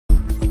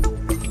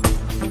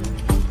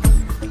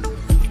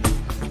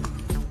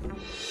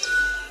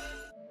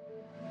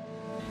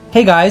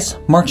Hey guys,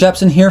 Mark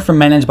Jepson here from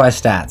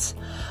ManageByStats.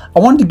 I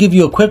wanted to give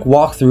you a quick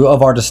walkthrough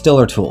of our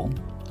Distiller tool.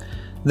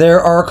 There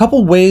are a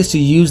couple ways to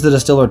use the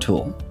Distiller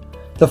tool.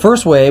 The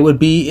first way would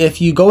be if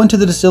you go into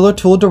the Distiller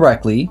tool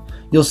directly,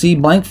 you'll see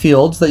blank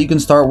fields that you can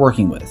start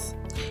working with.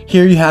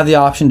 Here you have the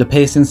option to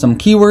paste in some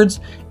keywords,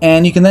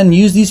 and you can then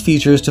use these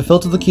features to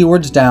filter the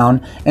keywords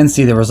down and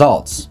see the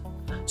results.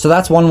 So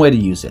that's one way to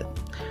use it.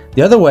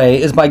 The other way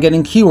is by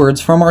getting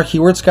keywords from our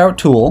Keyword Scout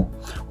tool,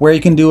 where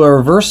you can do a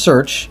reverse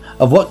search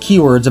of what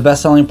keywords a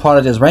best-selling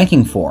product is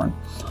ranking for,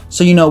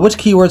 so you know which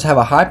keywords have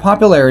a high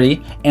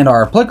popularity and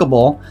are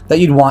applicable that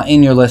you'd want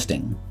in your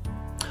listing.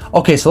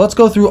 Okay, so let's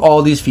go through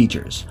all these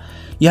features.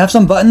 You have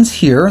some buttons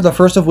here, the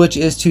first of which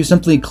is to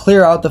simply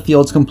clear out the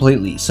fields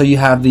completely, so you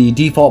have the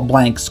default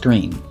blank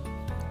screen.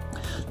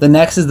 The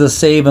next is the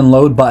Save and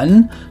Load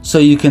button, so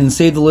you can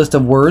save the list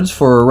of words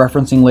for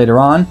referencing later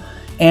on,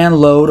 and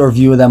load or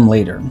view them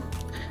later.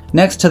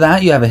 Next to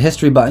that, you have a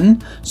History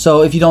button,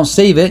 so if you don't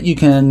save it, you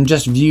can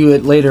just view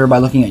it later by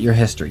looking at your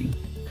history.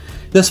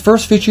 This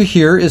first feature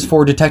here is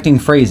for detecting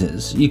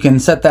phrases. You can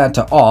set that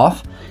to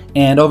off,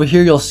 and over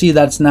here you'll see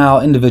that's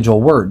now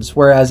individual words,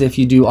 whereas if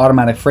you do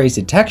automatic phrase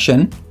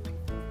detection,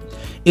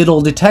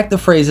 it'll detect the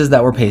phrases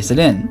that were pasted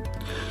in.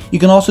 You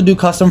can also do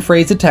custom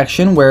phrase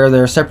detection where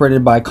they're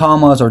separated by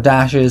commas or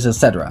dashes,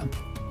 etc.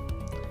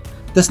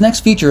 This next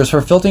feature is for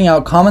filtering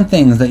out common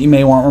things that you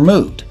may want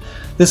removed.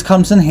 This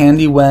comes in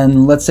handy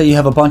when, let's say, you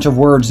have a bunch of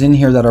words in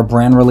here that are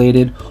brand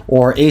related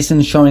or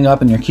ASINs showing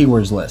up in your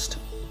keywords list.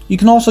 You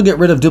can also get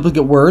rid of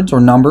duplicate words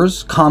or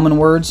numbers, common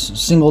words,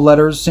 single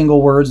letters,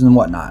 single words, and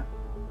whatnot.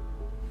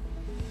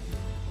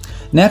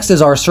 Next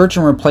is our Search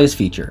and Replace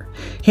feature.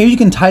 Here you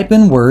can type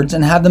in words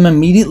and have them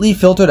immediately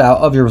filtered out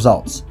of your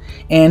results.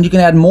 And you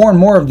can add more and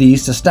more of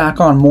these to stack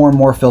on more and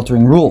more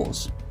filtering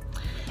rules.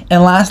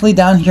 And lastly,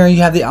 down here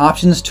you have the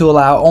options to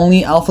allow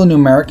only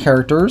alphanumeric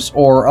characters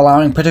or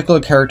allowing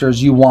particular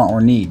characters you want or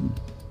need.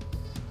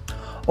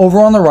 Over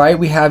on the right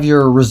we have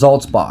your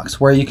results box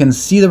where you can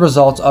see the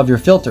results of your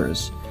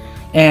filters.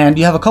 And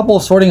you have a couple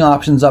of sorting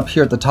options up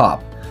here at the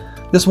top.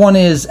 This one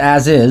is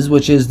as is,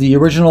 which is the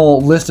original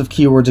list of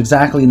keywords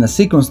exactly in the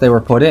sequence they were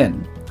put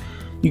in.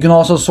 You can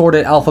also sort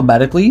it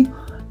alphabetically,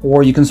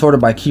 or you can sort it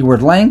by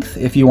keyword length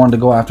if you want to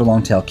go after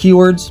long tail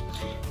keywords.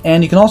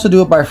 And you can also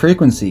do it by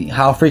frequency,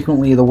 how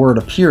frequently the word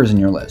appears in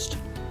your list.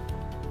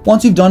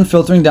 Once you've done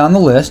filtering down the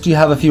list, you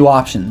have a few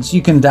options.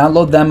 You can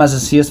download them as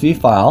a CSV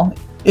file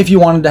if you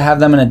wanted to have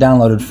them in a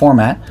downloaded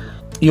format.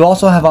 You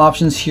also have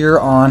options here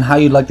on how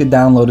you'd like the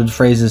downloaded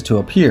phrases to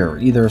appear,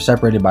 either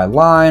separated by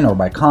line or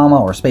by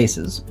comma or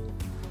spaces.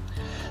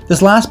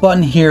 This last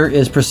button here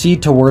is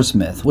Proceed to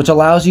Wordsmith, which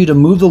allows you to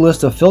move the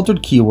list of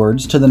filtered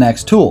keywords to the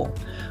next tool,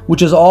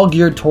 which is all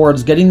geared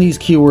towards getting these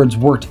keywords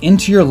worked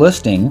into your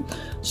listing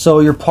so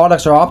your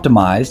products are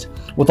optimized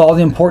with all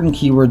the important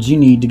keywords you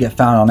need to get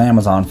found on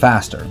Amazon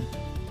faster.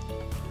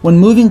 When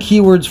moving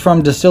keywords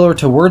from Distiller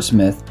to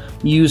Wordsmith,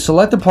 you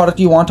select the product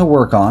you want to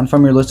work on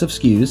from your list of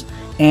SKUs,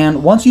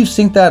 and once you've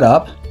synced that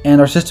up and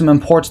our system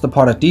imports the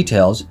product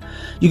details,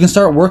 you can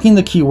start working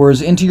the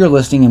keywords into your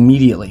listing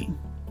immediately.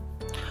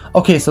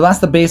 Okay, so that's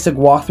the basic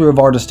walkthrough of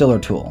our Distiller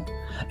tool.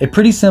 A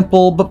pretty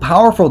simple but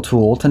powerful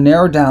tool to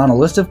narrow down a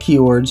list of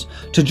keywords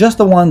to just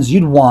the ones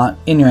you'd want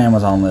in your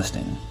Amazon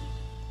listing.